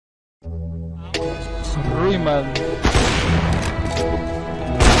Rayman.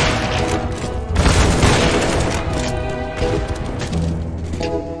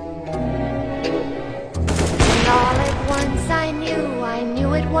 And all at once I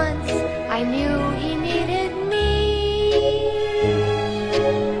knew it once, I knew he needed me.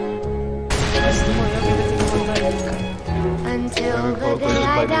 Until the day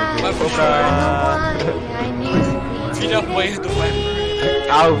I died, I don't know why I knew he Filha mãe do pai.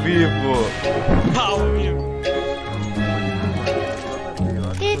 Ao vivo. Ao vivo.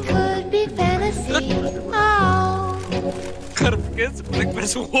 It could be fantasy, oh, Cara, por que esse moleque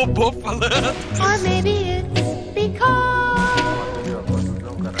parece um robô falando? or maybe it's because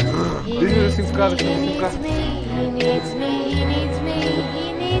he needs me, he needs me, he needs me, he needs me,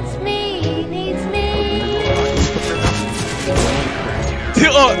 he needs me, he needs me.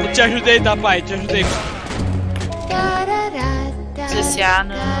 Oh, eu te ajudei, tá, pai? Te ajudei. Da, da, da, da, CCA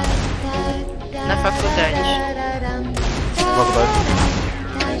na faculdade.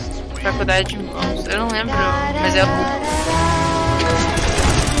 Faculdade de mãos. Eu não lembro, mas é o.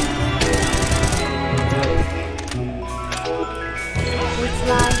 It's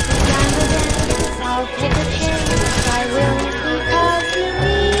like a jungle dance, I'll take a chance, I will, because he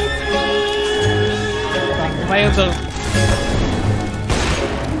needs me. Vai andando.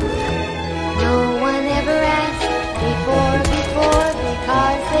 No one ever asked before,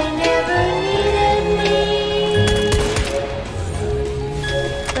 because they never needed me.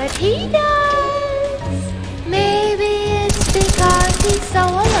 But he does. Maybe it's because he's so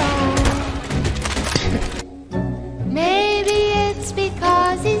alone. Maybe it's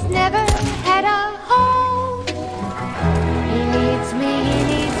because he's never had a home. He needs me, he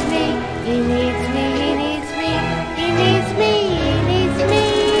needs me, he needs me, he needs me, he needs me, he needs me.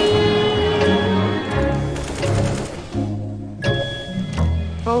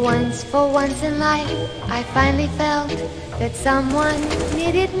 For once in life, I finally felt that someone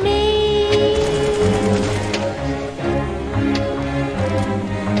needed me.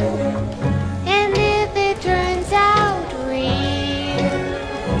 And if it turns out real,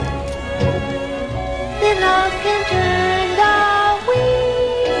 then love can turn the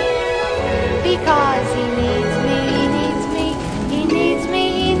wheel. Because he needs me, he needs me, he needs me,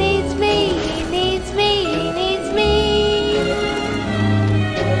 he needs me, he needs me, he needs me.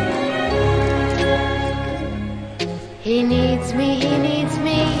 He needs me, he needs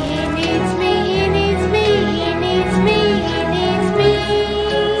me.